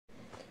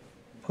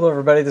Hello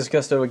everybody, this is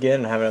Gusto again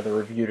and I have another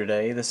review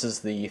today. This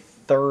is the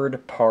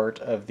third part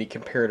of the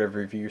comparative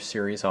review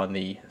series on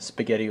the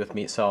spaghetti with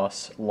meat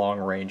sauce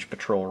long-range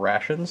patrol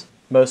rations.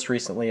 Most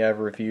recently I've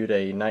reviewed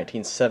a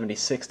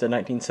 1976 to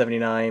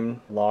 1979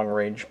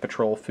 long-range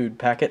patrol food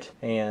packet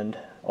and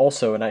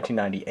also a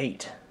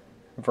 1998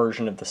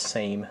 version of the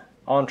same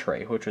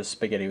entree, which was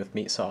spaghetti with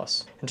meat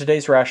sauce. And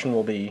today's ration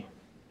will be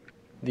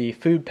the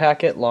food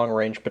packet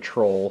long-range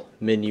patrol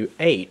menu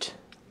 8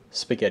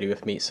 spaghetti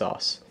with meat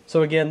sauce.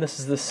 So again, this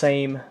is the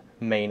same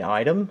main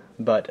item,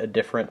 but a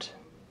different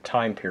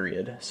time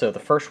period. So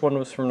the first one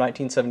was from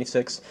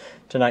 1976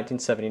 to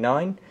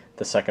 1979,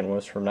 the second one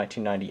was from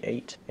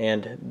 1998,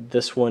 and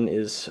this one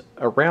is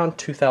around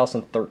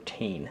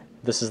 2013.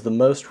 This is the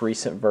most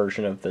recent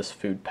version of this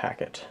food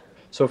packet.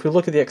 So if we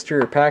look at the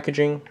exterior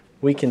packaging,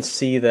 we can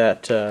see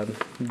that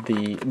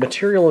the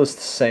material is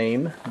the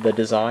same. The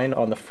design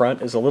on the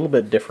front is a little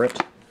bit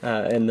different.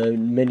 And the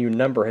menu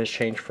number has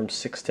changed from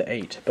 6 to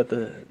 8, but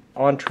the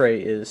entree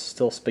is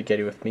still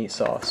spaghetti with meat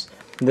sauce.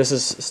 This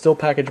is still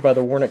packaged by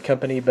the Warnick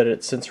Company, but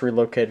it's since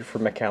relocated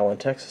from McAllen,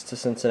 Texas to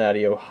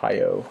Cincinnati,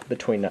 Ohio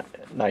between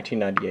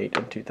 1998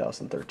 and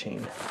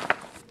 2013.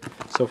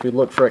 So if we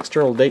look for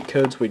external date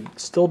codes, we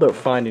still don't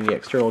find any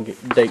external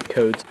date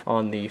codes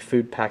on the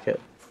food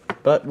packet,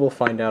 but we'll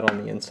find out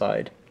on the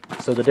inside.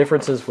 So the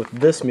differences with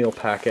this meal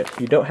packet,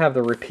 you don't have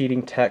the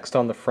repeating text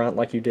on the front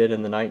like you did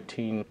in the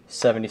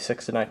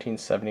 1976 to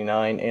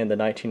 1979 and the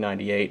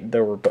 1998.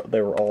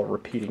 They were all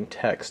repeating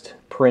text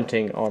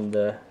printing on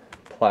the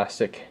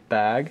plastic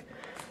bag.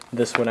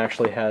 This one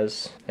actually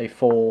has a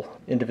full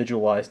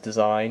individualized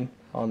design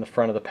on the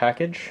front of the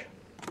package,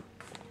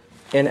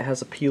 and it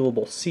has a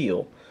peelable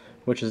seal,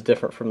 which is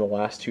different from the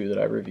last two that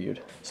I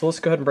reviewed. So let's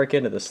go ahead and break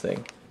into this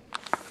thing.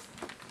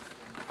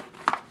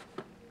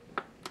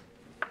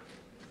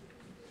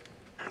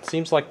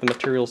 Seems like the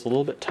material is a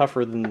little bit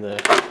tougher than the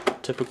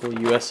typical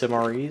US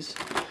MREs,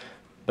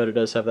 but it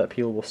does have that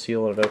peelable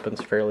seal and it opens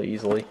fairly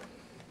easily.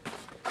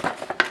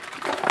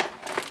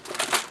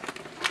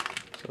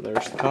 So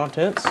there's the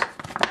contents.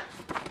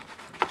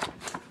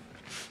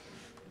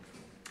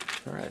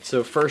 Alright,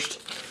 so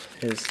first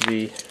is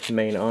the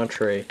main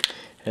entree,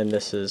 and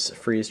this is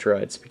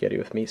freeze-dried spaghetti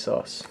with meat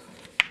sauce.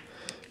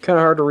 Kind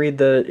of hard to read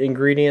the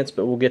ingredients,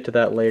 but we'll get to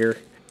that later.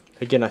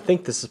 Again, I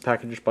think this is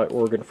packaged by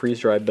Oregon Freeze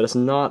Dried, but it's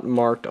not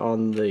marked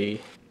on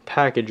the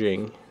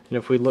packaging. And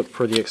if we look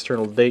for the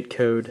external date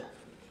code,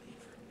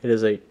 it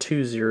is a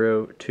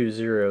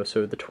 2020,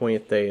 so the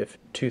 20th day of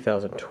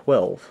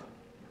 2012,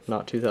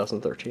 not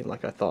 2013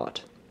 like I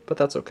thought. But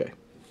that's okay.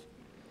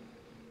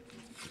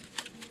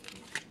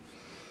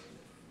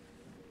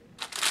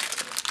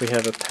 We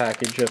have a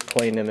package of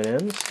plain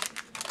M&Ms.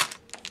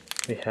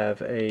 We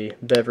have a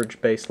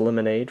beverage-based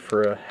lemonade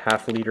for a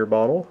half-liter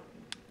bottle.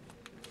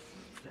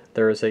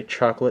 There is a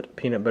chocolate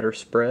peanut butter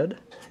spread,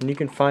 and you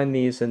can find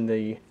these in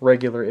the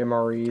regular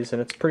MREs,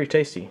 and it's pretty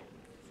tasty.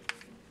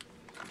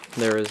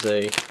 There is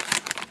a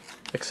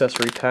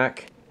accessory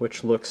pack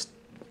which looks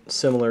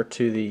similar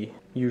to the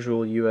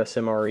usual US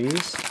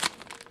MREs.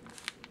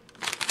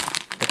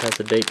 It has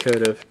a date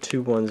code of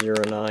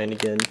 2109,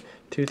 again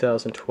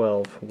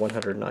 2012,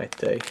 109th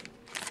day.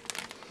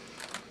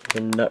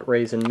 The nut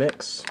raisin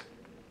mix,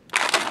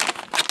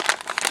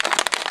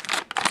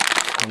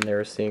 and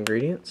there's the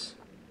ingredients.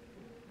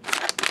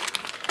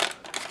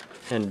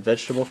 And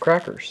vegetable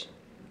crackers.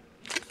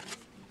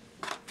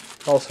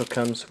 Also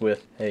comes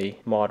with a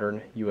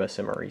modern US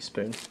MRE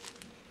spoon.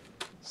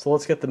 So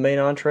let's get the main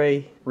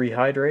entree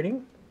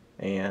rehydrating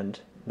and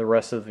the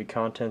rest of the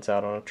contents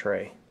out on a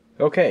tray.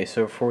 Okay,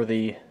 so for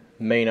the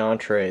main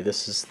entree,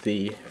 this is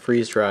the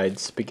freeze-dried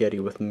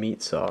spaghetti with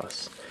meat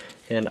sauce.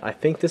 And I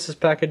think this is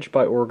packaged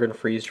by Oregon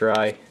Freeze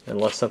Dry,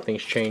 unless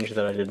something's changed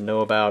that I didn't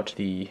know about.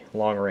 The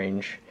long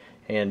range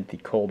and the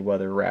cold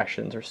weather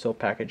rations are still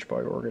packaged by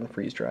Oregon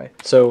Freeze Dry.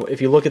 So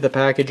if you look at the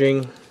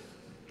packaging,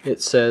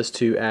 it says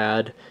to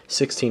add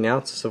 16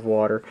 ounces of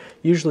water.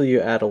 Usually you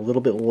add a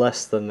little bit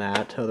less than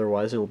that,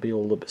 otherwise it will be a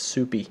little bit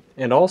soupy.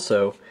 And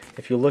also,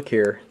 if you look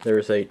here,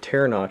 there's a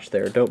tear notch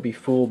there. Don't be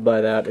fooled by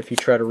that. If you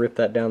try to rip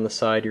that down the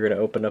side, you're going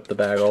to open up the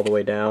bag all the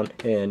way down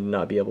and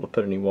not be able to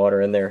put any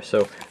water in there.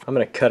 So I'm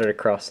going to cut it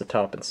across the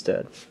top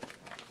instead.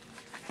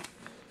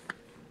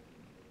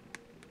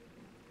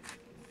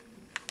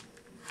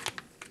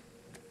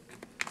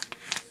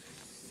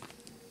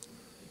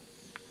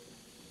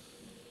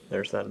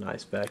 There's that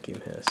nice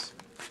vacuum hiss.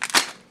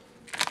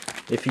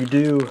 If you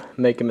do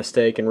make a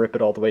mistake and rip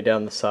it all the way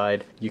down the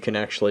side, you can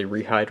actually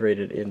rehydrate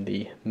it in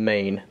the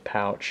main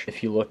pouch.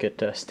 If you look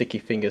at Sticky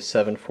Fingers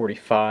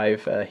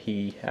 745,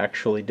 he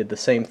actually did the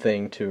same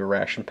thing to a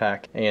ration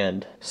pack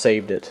and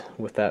saved it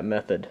with that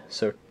method.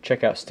 So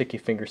check out Sticky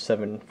Fingers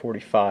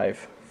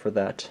 745 for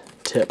that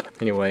tip.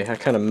 Anyway, I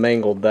kind of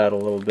mangled that a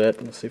little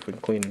bit. Let's see if we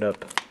can clean it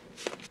up.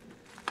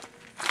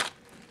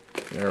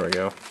 There we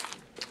go.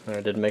 I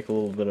did make a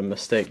little bit of a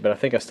mistake, but I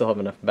think I still have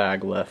enough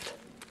bag left.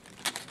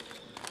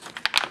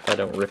 I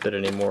don't rip it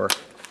anymore.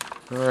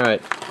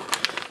 Alright,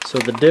 so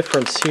the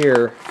difference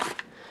here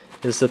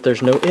is that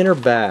there's no inner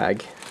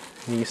bag,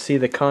 And you see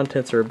the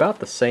contents are about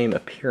the same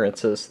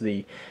appearance as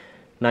the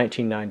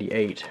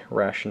 1998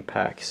 ration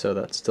pack, so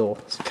that still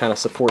kind of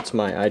supports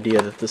my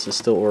idea that this is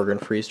still Oregon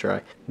freeze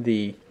dry.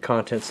 The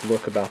contents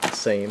look about the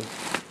same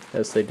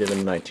as they did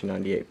in the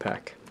 1998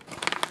 pack.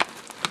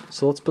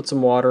 So let's put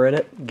some water in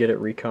it, get it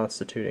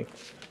reconstituting.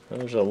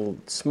 There's a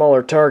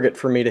smaller target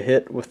for me to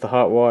hit with the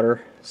hot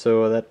water,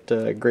 so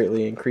that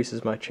greatly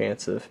increases my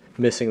chance of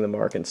missing the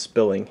mark and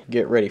spilling.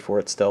 Get ready for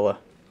it, Stella.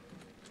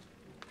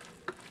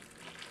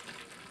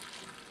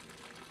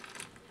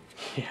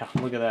 Yeah,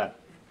 look at that.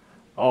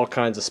 All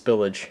kinds of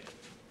spillage.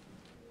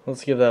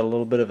 Let's give that a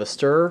little bit of a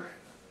stir.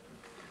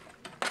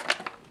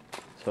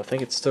 So I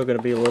think it's still going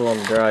to be a little on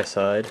the dry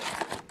side.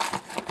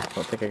 I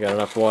don't think I got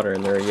enough water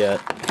in there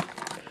yet.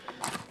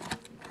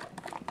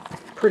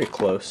 Pretty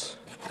close.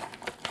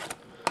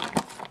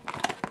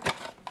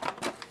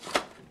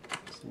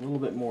 Just a little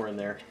bit more in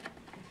there.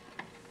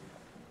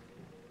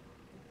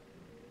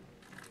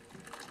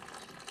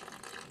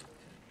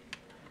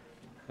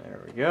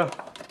 There we go.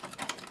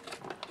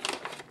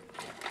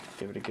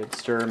 Give it a good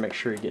stir. Make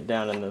sure you get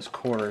down in those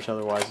corners,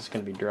 otherwise it's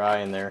going to be dry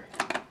in there.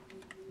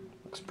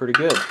 Looks pretty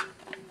good.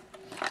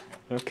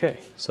 Okay,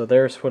 so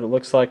there's what it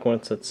looks like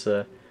once it's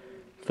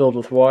filled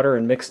with water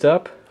and mixed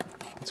up.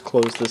 Let's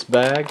close this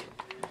bag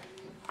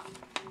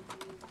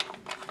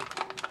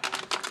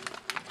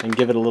and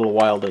give it a little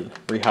while to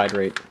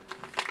rehydrate.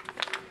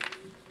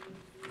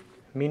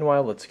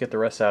 Meanwhile, let's get the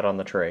rest out on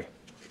the tray.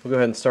 We'll go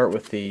ahead and start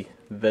with the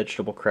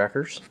vegetable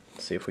crackers.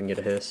 Let's see if we can get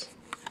a hiss.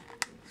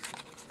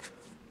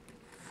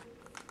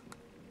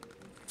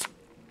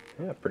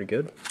 Yeah, pretty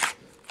good.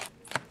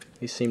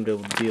 These seem to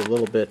be a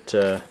little bit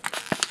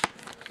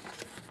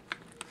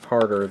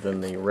harder than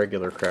the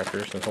regular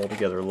crackers and hold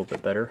together a little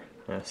bit better.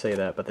 I say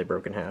that, but they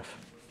broke in half.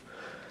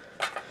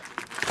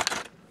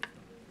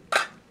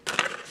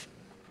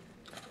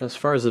 As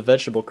far as the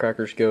vegetable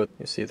crackers go,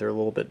 you see they're a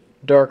little bit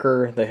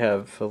darker. They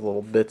have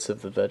little bits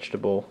of the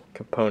vegetable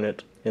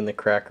component in the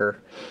cracker.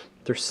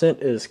 Their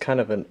scent is kind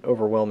of an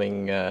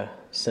overwhelming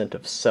scent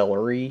of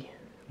celery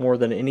more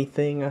than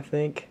anything, I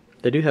think.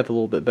 They do have a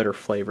little bit better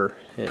flavor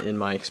in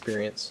my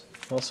experience.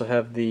 I also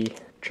have the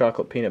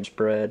chocolate peanut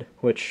spread,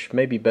 which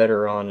may be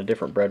better on a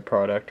different bread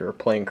product or a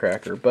plain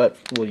cracker, but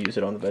we'll use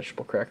it on the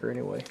vegetable cracker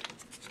anyway.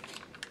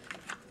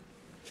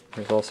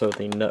 There's also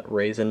the nut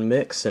raisin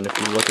mix, and if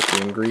you look at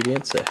the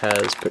ingredients, it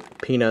has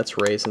peanuts,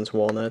 raisins,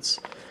 walnuts,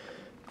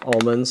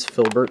 almonds,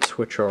 filberts,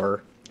 which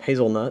are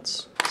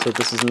hazelnuts. So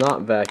this is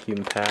not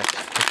vacuum packed,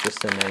 it's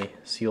just in a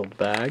sealed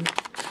bag.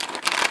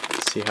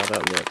 Let's see how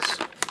that looks.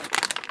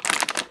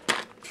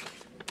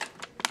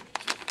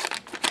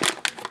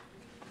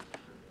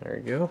 There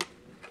you go.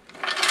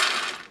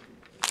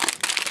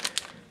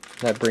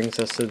 That brings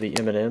us to the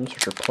M&Ms,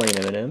 which are plain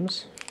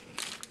M&Ms.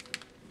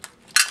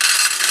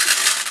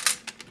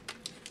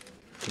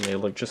 And they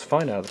look just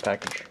fine out of the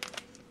package.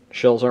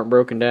 Shells aren't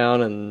broken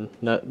down and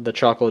the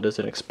chocolate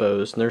isn't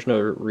exposed, and there's no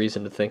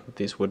reason to think that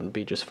these wouldn't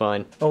be just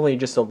fine. Only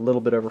just a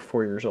little bit over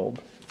 4 years old.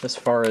 As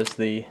far as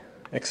the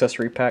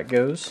accessory pack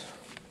goes,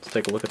 let's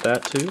take a look at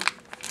that too.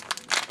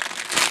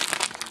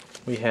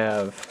 We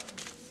have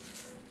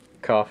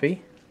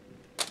coffee,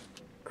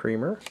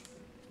 creamer,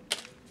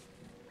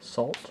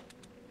 salt,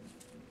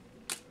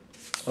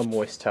 a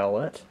moist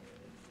towelette,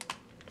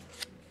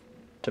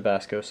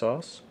 Tabasco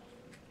sauce,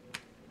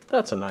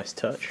 that's a nice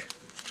touch,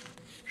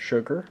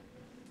 sugar,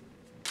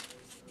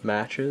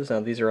 matches, now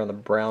these are on the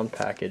brown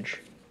package,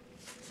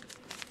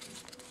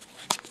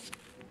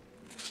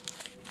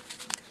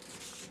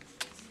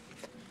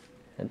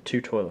 and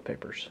 2 toilet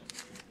papers,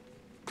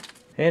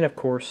 and of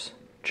course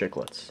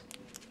chiclets.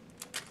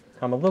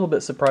 I'm a little bit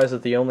surprised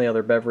that the only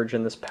other beverage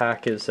in this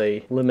pack is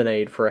a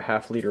lemonade for a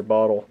half-liter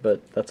bottle, but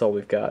that's all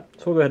we've got.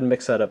 So we'll go ahead and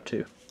mix that up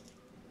too.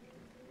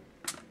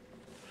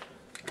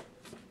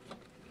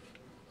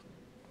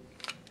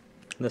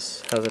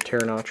 This has a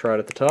tear notch right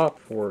at the top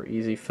for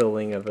easy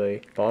filling of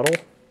a bottle.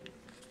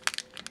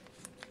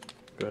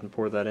 Go ahead and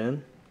pour that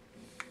in.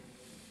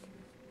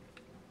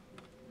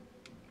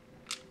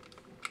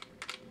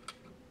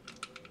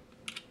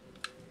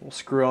 We'll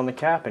screw on the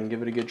cap and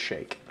give it a good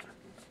shake.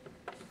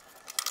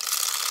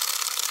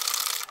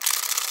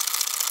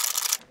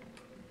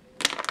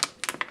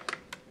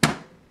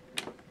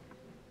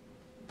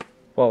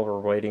 While we're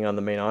waiting on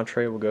the main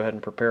entree, we'll go ahead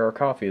and prepare our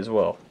coffee as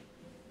well.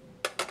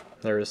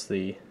 There's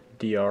the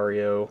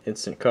Diario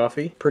instant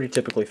coffee, pretty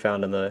typically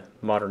found in the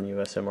modern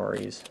US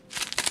MREs.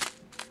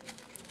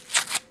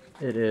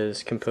 It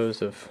is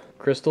composed of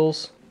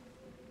crystals.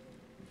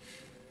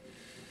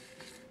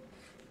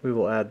 We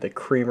will add the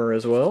creamer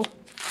as well,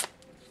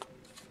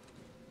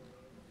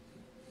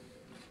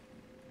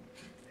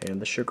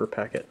 and the sugar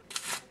packet.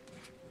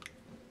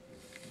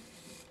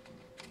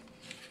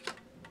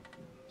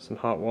 Some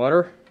hot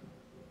water.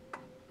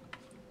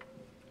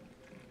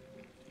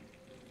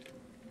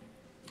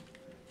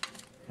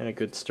 And a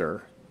good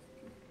stir.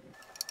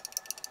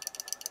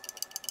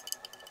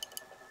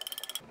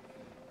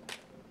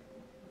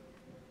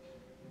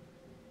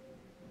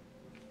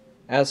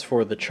 As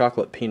for the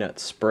chocolate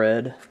peanut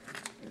spread,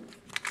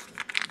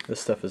 This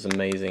stuff is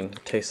amazing.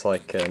 It tastes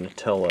like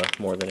Nutella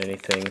more than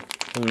anything.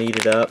 Knead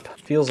it up.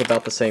 Feels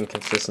about the same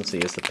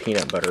consistency as the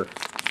peanut butter.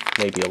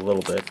 Maybe a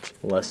little bit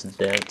less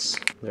dense.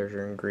 There's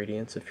your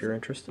ingredients if you're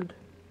interested.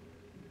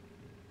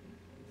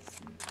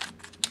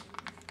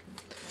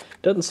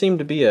 Doesn't seem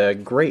to be a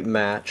great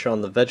match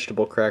on the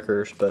vegetable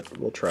crackers, but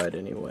we'll try it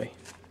anyway.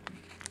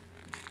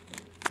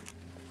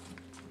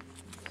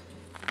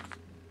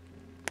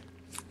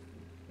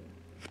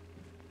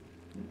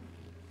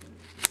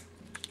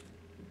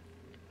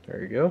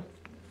 There you go.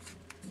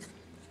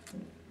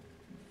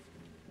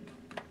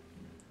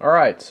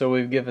 Alright, so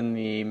we've given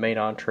the main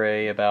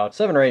entree about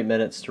 7 or 8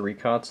 minutes to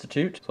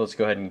reconstitute. So let's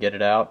go ahead and get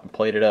it out and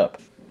plate it up.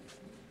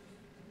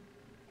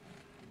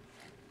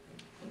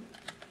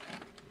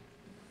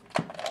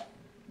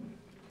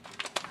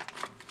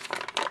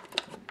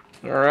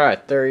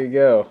 Alright, there you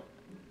go.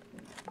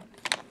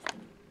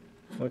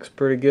 Looks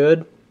pretty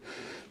good.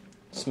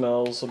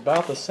 Smells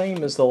about the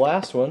same as the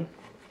last one.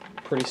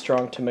 Pretty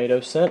strong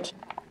tomato scent.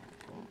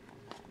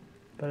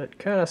 But it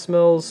kind of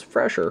smells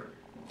fresher.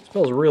 It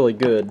smells really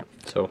good.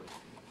 So,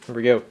 here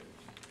we go.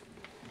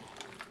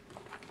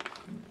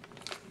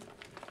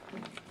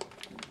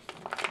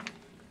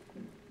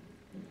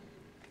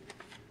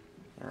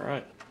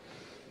 Alright.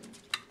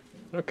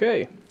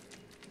 Okay.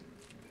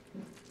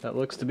 That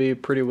looks to be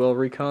pretty well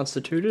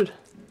reconstituted.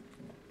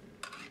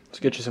 Let's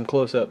get you some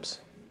close-ups.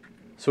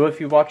 So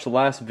if you watched the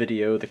last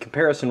video, the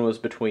comparison was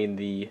between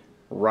the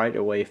Right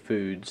Away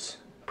Foods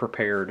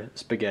prepared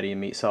spaghetti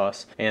and meat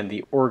sauce and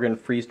the Oregon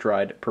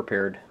freeze-dried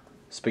prepared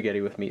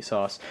spaghetti with meat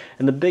sauce.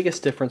 And the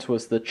biggest difference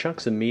was the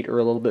chunks of meat are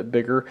a little bit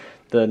bigger,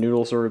 the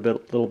noodles are a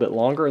little bit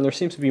longer, and there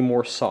seems to be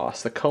more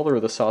sauce. The color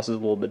of the sauce is a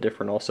little bit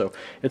different also.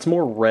 It's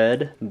more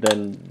red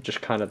than just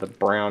kind of the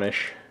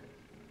brownish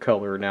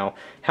color. Now,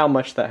 how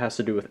much that has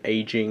to do with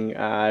aging,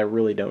 I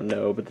really don't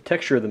know, but the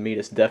texture of the meat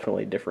is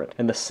definitely different.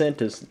 And the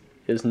scent is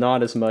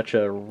not as much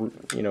a,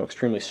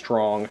 extremely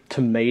strong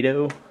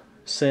tomato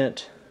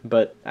scent,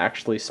 but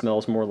actually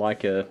smells more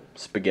like a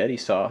spaghetti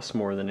sauce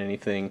more than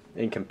anything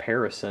in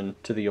comparison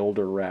to the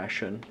older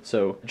ration.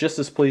 So just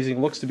as pleasing,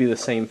 looks to be the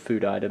same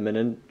food item and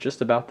in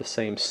just about the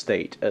same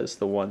state as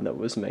the one that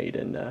was made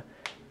in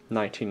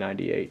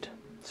 1998.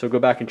 So go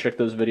back and check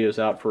those videos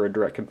out for a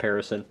direct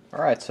comparison.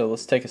 Alright, so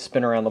let's take a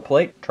spin around the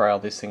plate, try all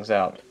these things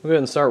out. We'll go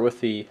ahead and start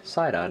with the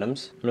side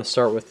items. I'm going to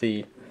start with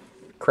the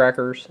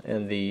crackers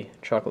and the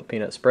chocolate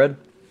peanut spread.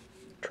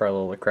 Try a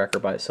little of the cracker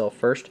by itself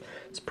first.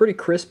 It's pretty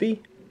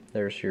crispy.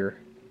 There's your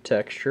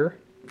texture.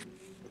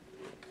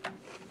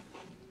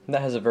 And that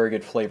has a very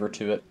good flavor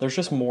to it. There's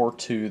just more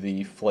to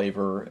the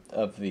flavor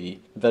of the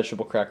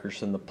vegetable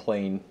crackers than the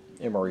plain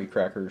MRE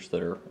crackers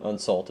that are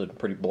unsalted and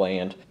pretty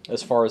bland.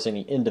 As far as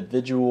any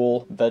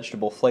individual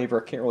vegetable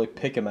flavor, I can't really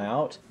pick them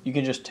out. You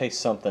can just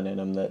taste something in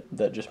them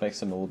that just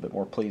makes them a little bit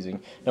more pleasing.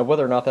 Now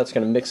whether or not that's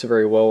going to mix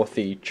very well with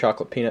the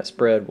chocolate peanut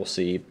spread, we'll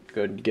see.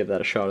 Go ahead and give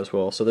that a shot as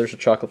well. So there's a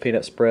chocolate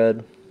peanut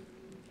spread.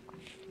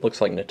 Looks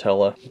like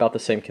Nutella, about the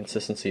same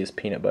consistency as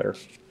peanut butter.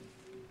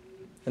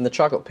 And the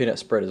chocolate peanut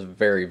spread is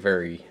very,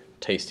 very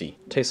tasty.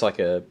 Tastes like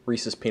a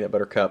Reese's peanut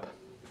butter cup,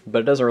 but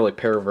it doesn't really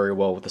pair very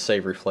well with the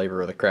savory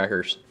flavor of the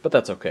crackers. But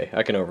that's okay,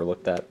 I can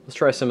overlook that. Let's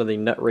try some of the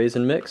nut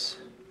raisin mix.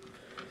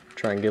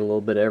 Try and get a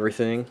little bit of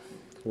everything.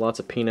 Lots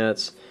of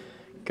peanuts,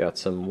 got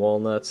some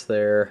walnuts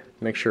there.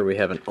 Make sure we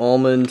have an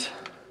almond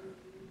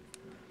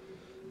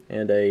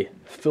and a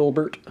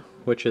filbert,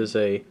 which is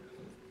a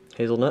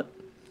hazelnut.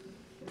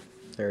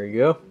 There you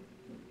go.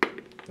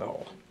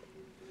 Oh.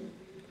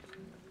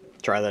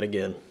 Try that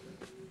again.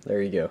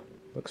 There you go.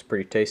 Looks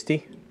pretty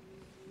tasty.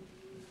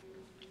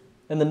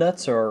 And the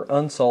nuts are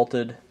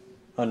unsalted,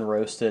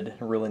 unroasted,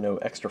 really no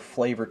extra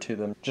flavor to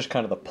them. Just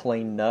kind of the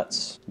plain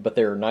nuts, but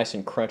they're nice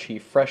and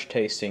crunchy, fresh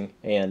tasting,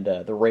 and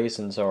the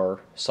raisins are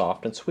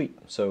soft and sweet.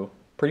 So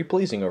pretty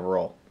pleasing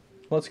overall.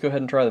 Let's go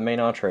ahead and try the main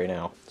entree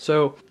now.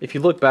 So if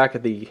you look back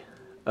at the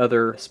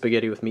other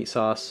spaghetti with meat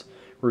sauce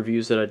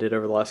reviews that I did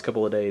over the last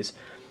couple of days,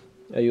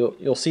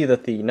 you'll see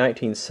that the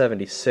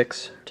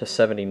 1976 to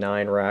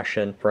 79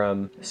 ration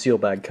from Seal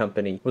Bag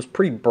Company was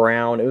pretty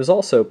brown. It was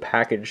also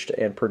packaged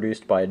and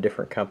produced by a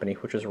different company,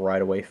 which is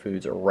Right Away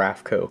Foods, or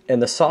RAFCO. And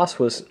the sauce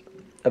was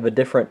of a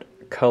different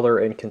color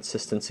and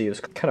consistency. It was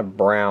kind of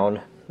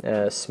brown.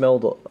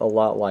 Smelled a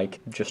lot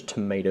like just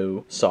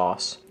tomato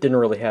sauce. Didn't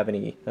really have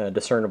any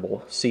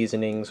discernible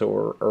seasonings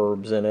or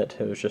herbs in it.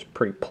 It was just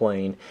pretty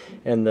plain.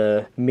 And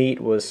the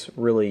meat was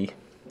really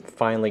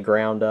finely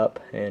ground up,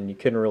 and you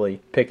couldn't really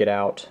pick it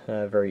out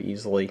very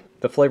easily.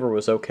 The flavor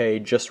was okay,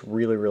 just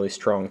really, really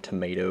strong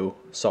tomato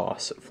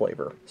sauce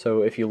flavor.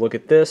 So if you look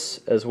at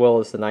this, as well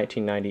as the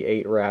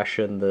 1998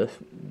 ration,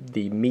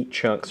 the meat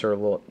chunks are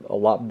a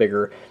lot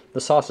bigger.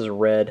 The sauce is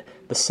red.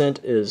 The scent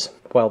is,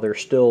 while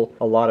there's still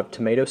a lot of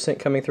tomato scent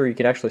coming through, you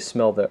can actually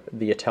smell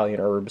the Italian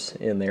herbs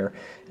in there.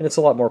 And it's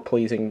a lot more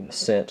pleasing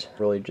scent.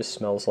 Really just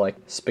smells like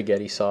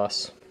spaghetti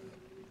sauce.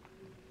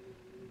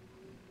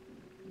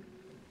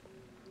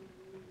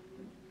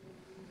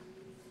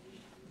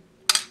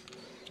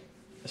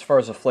 As As far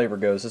as the flavor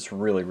goes, it's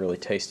really, really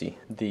tasty.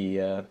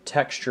 The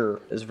texture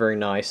is very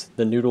nice.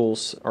 The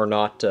noodles are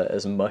not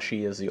as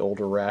mushy as the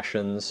older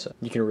rations.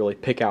 You can really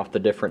pick out the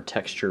different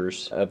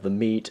textures of the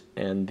meat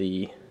and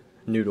the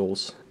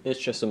noodles. It's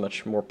just a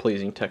much more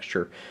pleasing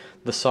texture.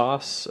 The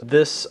sauce,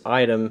 this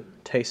item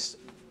tastes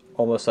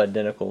almost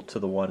identical to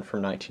the one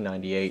from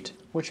 1998,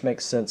 which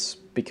makes sense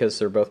because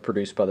they're both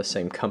produced by the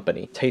same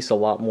company. Tastes a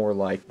lot more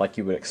like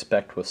you would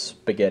expect with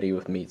spaghetti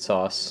with meat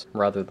sauce,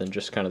 rather than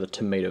just kind of the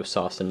tomato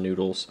sauce and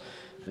noodles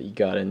that you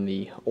got in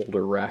the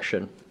older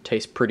ration.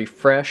 Tastes pretty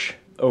fresh.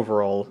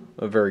 Overall,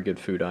 a very good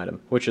food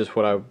item, which is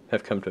what I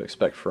have come to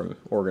expect from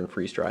Oregon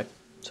Freeze Dried.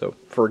 So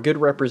for a good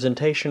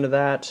representation of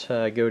that,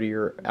 go to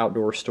your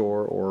outdoor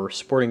store or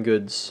sporting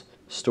goods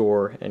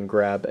store and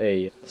grab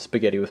a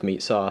spaghetti with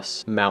meat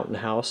sauce Mountain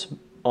House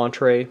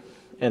entree,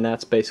 and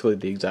that's basically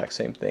the exact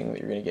same thing that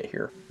you're going to get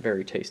here.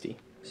 Very tasty.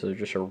 So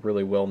just a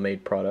really well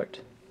made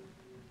product.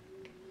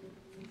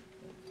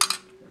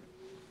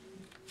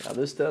 Now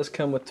this does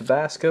come with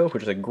Tabasco,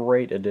 which is a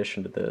great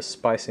addition to this.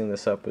 Spicing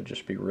this up would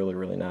just be really,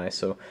 really nice.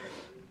 So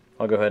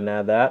I'll go ahead and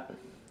add that.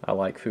 I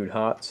like food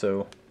hot,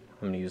 so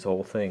I'm going to use the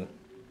whole thing.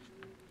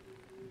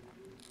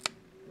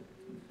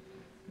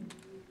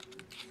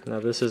 Now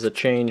this is a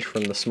change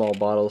from the small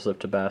bottles of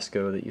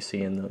Tabasco that you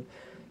see in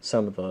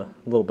some of the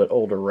little bit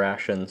older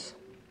rations.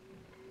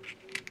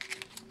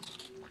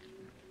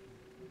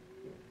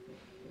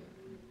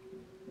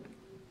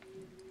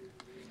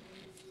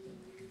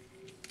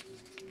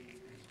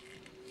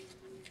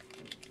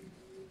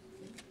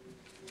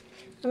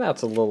 And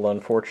that's a little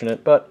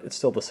unfortunate, but it's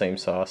still the same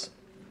sauce.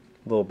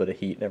 A little bit of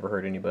heat never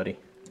hurt anybody.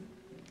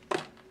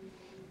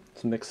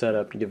 Let's mix that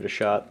up and give it a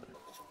shot.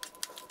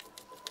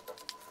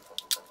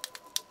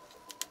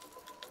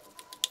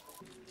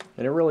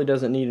 And it really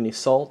doesn't need any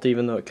salt,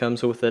 even though it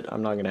comes with it.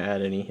 I'm not going to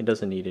add any. It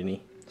doesn't need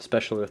any,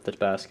 especially with the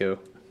Tabasco.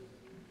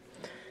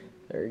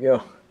 There you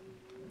go.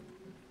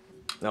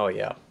 Oh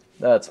yeah,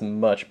 that's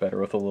much better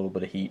with a little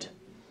bit of heat.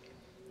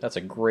 That's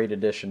a great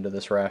addition to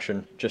this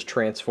ration. Just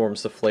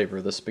transforms the flavor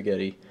of the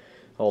spaghetti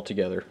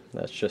altogether.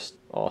 That's just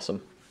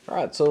awesome.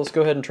 Alright, so let's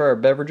go ahead and try our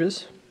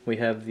beverages. We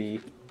have the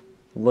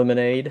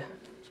lemonade.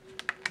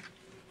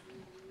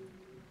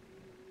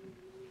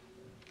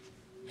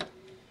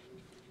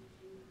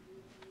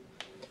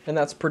 And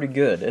that's pretty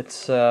good.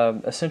 It's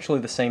essentially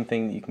the same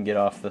thing that you can get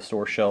off the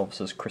store shelves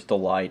as Crystal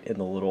Light in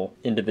the little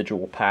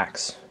individual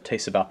packs.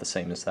 Tastes about the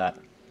same as that.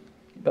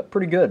 But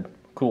pretty good.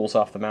 Cools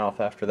off the mouth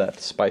after that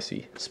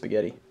spicy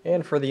spaghetti.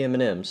 And for the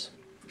M&Ms.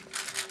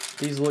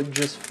 These look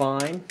just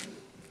fine.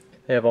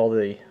 They have all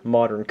the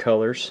modern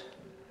colors.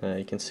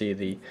 You can see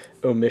the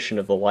omission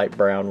of the light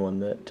brown one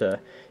that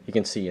you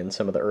can see in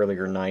some of the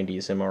earlier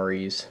 90s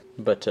MREs.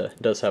 But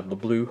does have the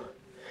blue.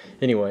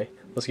 Anyway,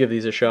 let's give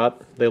these a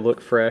shot. They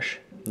look fresh.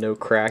 No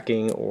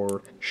cracking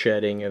or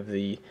shedding of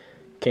the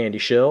candy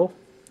shell.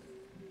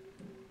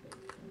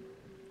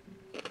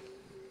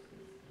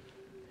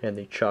 And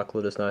the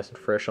chocolate is nice and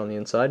fresh on the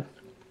inside.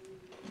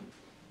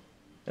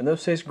 And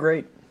those taste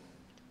great.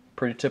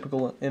 Pretty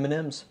typical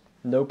M&Ms.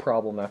 No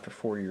problem after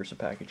 4 years of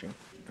packaging.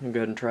 I'm going to go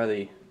ahead and try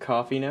the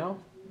coffee now.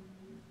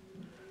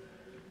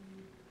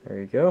 There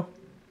you go.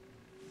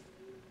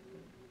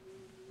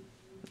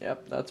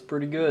 Yep, that's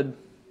pretty good.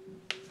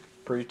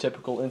 Pretty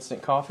typical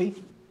instant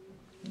coffee.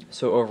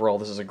 So overall,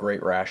 this is a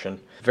great ration.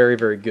 Very,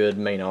 very good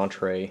main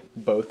entree,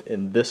 both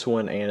in this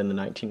one and in the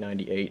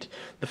 1998.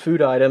 The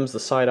food items, the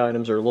side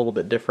items are a little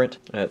bit different.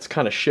 It's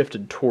kind of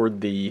shifted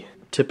toward the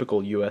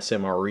typical US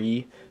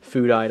MRE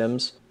food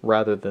items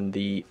rather than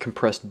the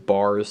compressed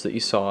bars that you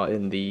saw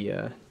in the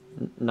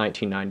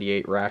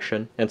 1998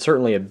 ration. And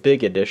certainly a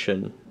big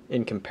addition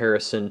in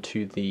comparison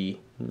to the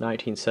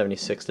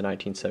 1976 to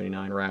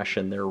 1979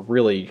 ration. There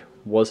really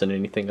wasn't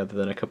anything other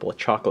than a couple of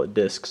chocolate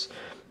discs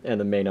and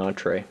the main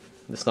entree.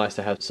 It's nice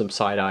to have some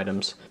side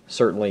items,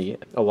 certainly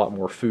a lot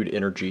more food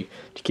energy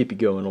to keep you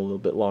going a little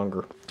bit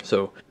longer.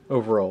 So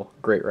overall,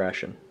 great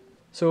ration.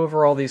 So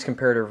overall, these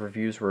comparative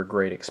reviews were a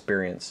great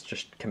experience,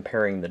 just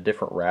comparing the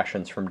different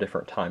rations from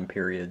different time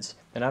periods.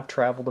 And I've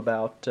traveled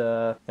about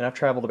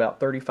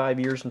 35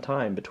 years in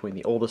time between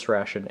the oldest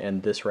ration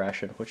and this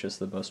ration, which is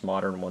the most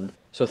modern one.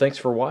 So thanks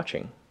for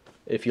watching.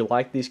 If you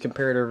like these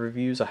comparative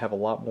reviews, I have a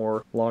lot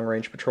more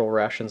long-range patrol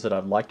rations that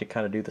I'd like to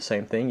kind of do the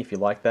same thing. If you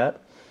like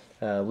that,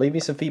 leave me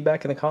some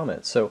feedback in the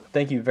comments. So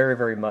thank you very,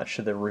 very much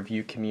to the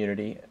review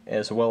community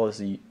as well as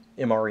the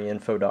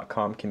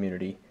MREinfo.com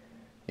community.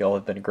 Y'all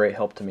have been a great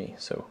help to me.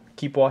 So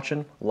keep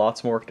watching.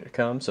 Lots more to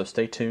come, so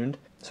stay tuned.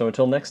 So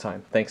until next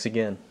time, thanks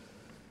again.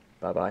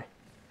 Bye-bye.